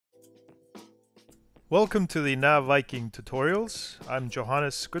Welcome to the Nav Viking tutorials. I'm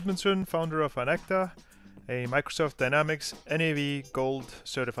Johannes Gudmundsson, founder of Anecta, a Microsoft Dynamics NAV Gold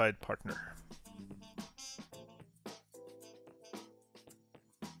certified partner.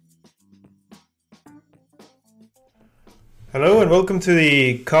 Hello and welcome to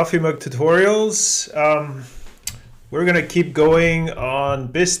the Coffee Mug tutorials. We're going to keep going on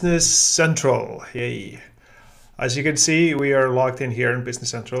Business Central. Yay! As you can see, we are logged in here in Business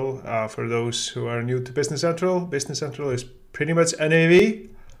Central. For those who are new to Business Central is pretty much NAV.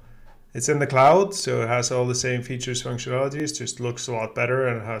 It's in the cloud, so it has all the same features, functionalities, just looks a lot better,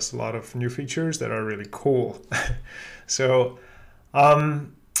 and it has a lot of new features that are really cool. So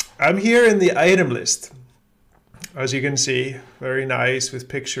I'm here in the item list. As you can see, very nice with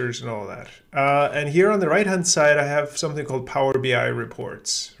pictures and all that. And here on the right-hand side, I have something called Power BI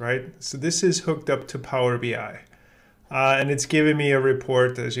reports, right? So this is hooked up to Power BI. And it's giving me a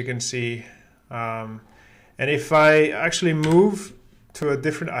report, as you can see. And if I actually move to a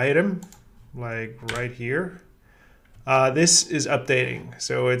different item, like right here, this is updating.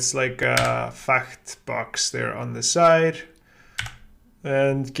 So it's like a fact box there on the side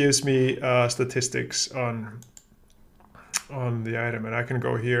and gives me statistics on the item. And I can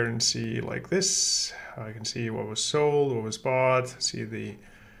go here and see like this. I can see what was sold, what was bought, see the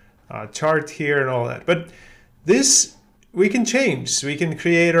chart here and all that. But this we can change. We can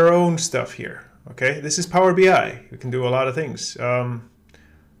create our own stuff here. Okay, this is Power BI. We can do a lot of things. You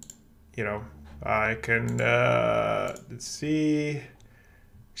know, I can let's see,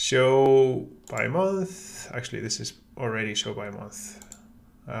 show by month. Actually, this is already show by month.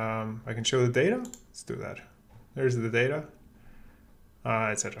 I can show the data. Let's do that. There's the data,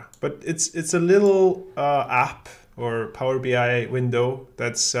 etc. But it's a little app or Power BI window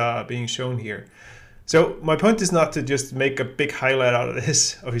that's being shown here. So my point is not to just make a big highlight out of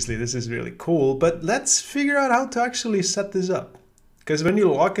this. Obviously, this is really cool, but let's figure out how to actually set this up. Because when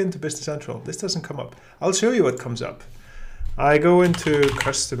you log into Business Central, this doesn't come up. I'll show you what comes up. I go into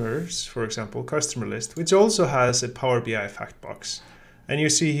customers, for example, customer list, which also has a Power BI fact box. And you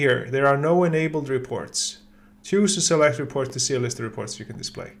see here, there are no enabled reports. Choose to select reports to see a list of reports you can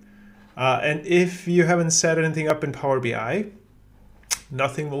display. And if you haven't set anything up in Power BI,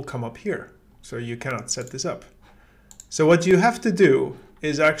 nothing will come up here. So you cannot set this up. So what you have to do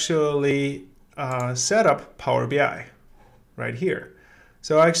is actually set up Power BI right here.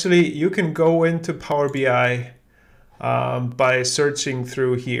 So actually you can go into Power BI by searching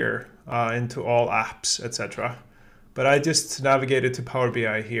through here into all apps, etc. But I just navigated to Power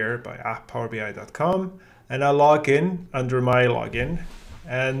BI here by apppowerbi.com, and I log in under my login,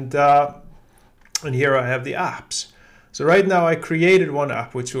 and here I have the apps. So right now I created one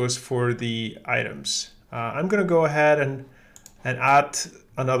app which was for the items. I'm going to go ahead and add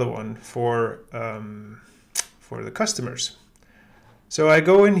another one for the customers. So I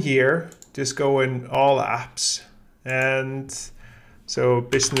go in here, just go in all apps, and so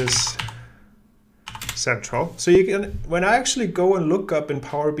Business Central. So you can, when I actually go and look up in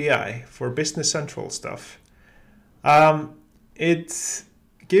Power BI for Business Central stuff, it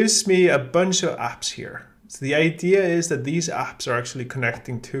gives me a bunch of apps here. So the idea is that these apps are actually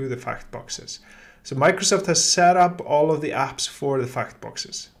connecting to the fact boxes. So Microsoft has set up all of the apps for the fact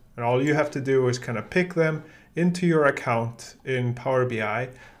boxes. And all you have to do is kind of pick them into your account in Power BI.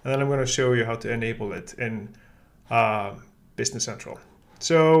 And then I'm going to show you how to enable it in Business Central.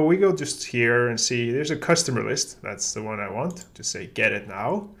 So we go just here and see there's a customer list. That's the one I want. Just say get it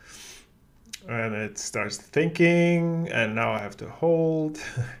now. And it starts thinking, and now I have to hold.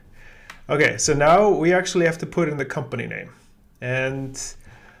 Okay, so now we actually have to put in the company name. And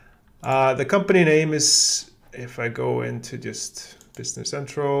the company name is, if I go into just Business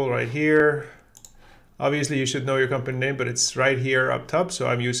Central right here, obviously you should know your company name, but it's right here up top. So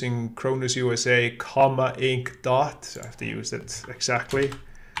I'm using Cronus USA, Inc. dot. So I have to use it exactly.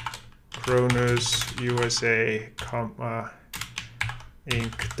 Cronus USA,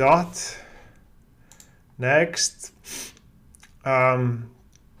 Inc. dot. Next.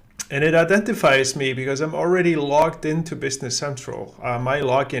 And it identifies me because I'm already logged into Business Central. My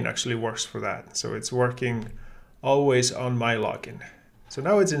login actually works for that. So it's working always on my login. So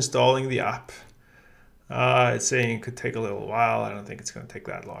now it's installing the app. It's saying it could take a little while. I don't think it's going to take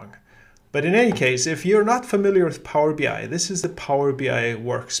that long. But in any case, if you're not familiar with Power BI, this is the Power BI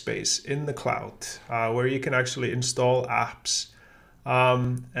Workspace in the cloud, where you can actually install apps.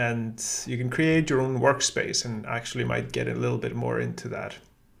 And you can create your own workspace, and actually might get a little bit more into that.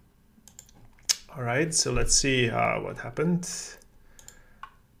 All right, so let's see what happened.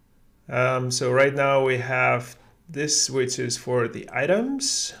 So right now we have this, which is for the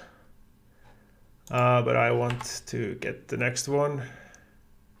items. but I want to get the next one.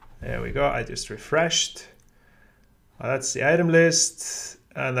 There we go. I just refreshed. That's the item list,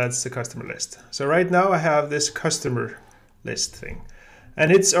 and that's the customer list. So right now I have this customer list thing,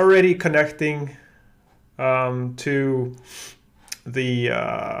 and it's already connecting to the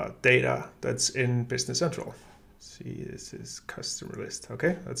data that's in Business Central. See, this is customer list.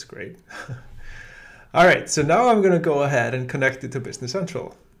 Okay, that's great. All right, so now I'm going to go ahead and connect it to Business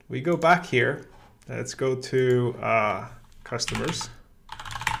Central. We go back here. Let's go to customers.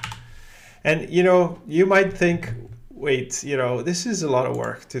 And you might think, wait, this is a lot of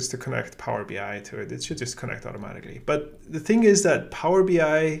work just to connect Power BI to it. It should just connect automatically. But the thing is that Power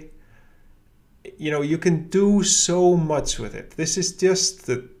BI, you can do so much with it. This is just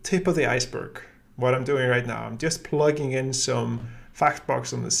the tip of the iceberg. What I'm doing right now, I'm just plugging in some fact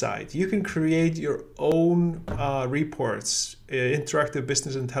box on the side. You can create your own reports, interactive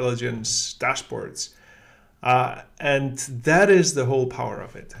business intelligence dashboards. And that is the whole power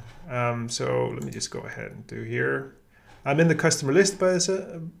of it. So let me just go ahead and do here. I'm in the customer list by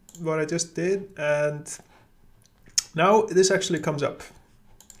what I just did. And now this actually comes up.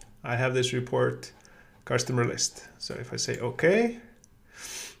 I have this report customer list. So if I say OK,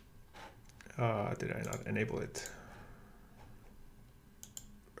 did I not enable it?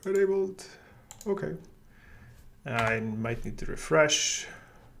 Enabled. OK. I might need to refresh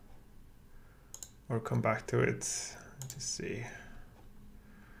or come back to it. Let's see.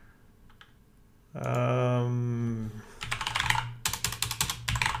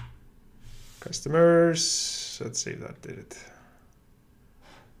 Customers. Let's see if that did it.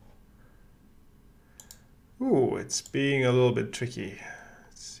 Ooh, it's being a little bit tricky.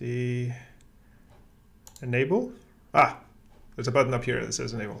 Let's see. Enable. Ah, there's a button up here that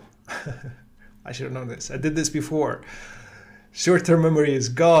says enable. I should have known this. I did this before. Short-term memory is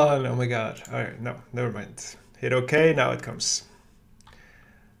gone. Oh my God. All right, no, never mind. Hit OK. Now it comes.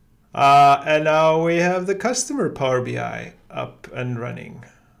 And now we have the customer Power BI up and running.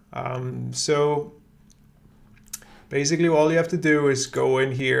 So basically all you have to do is go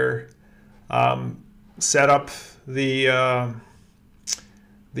in here, set up the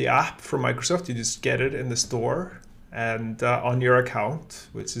app from Microsoft. You just get it in the store and on your account,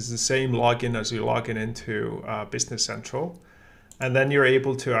 which is the same login as you log in into Business Central. And then you're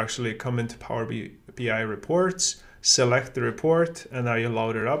able to actually come into Power BI reports, select the report, and now you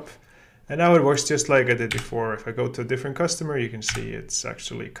load it up. And now it works just like I did before. If I go to a different customer, you can see it's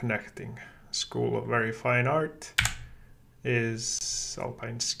actually connecting. School of Very Fine Art is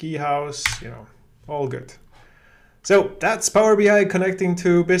Alpine Ski House, all good. So that's Power BI connecting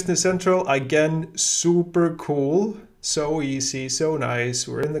to Business Central. Again, super cool, so easy, so nice.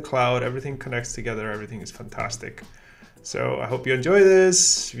 We're in the cloud, everything connects together, everything is fantastic. So I hope you enjoy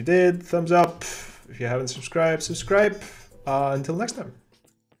this. If you did, thumbs up. If you haven't subscribed, subscribe. Until next time.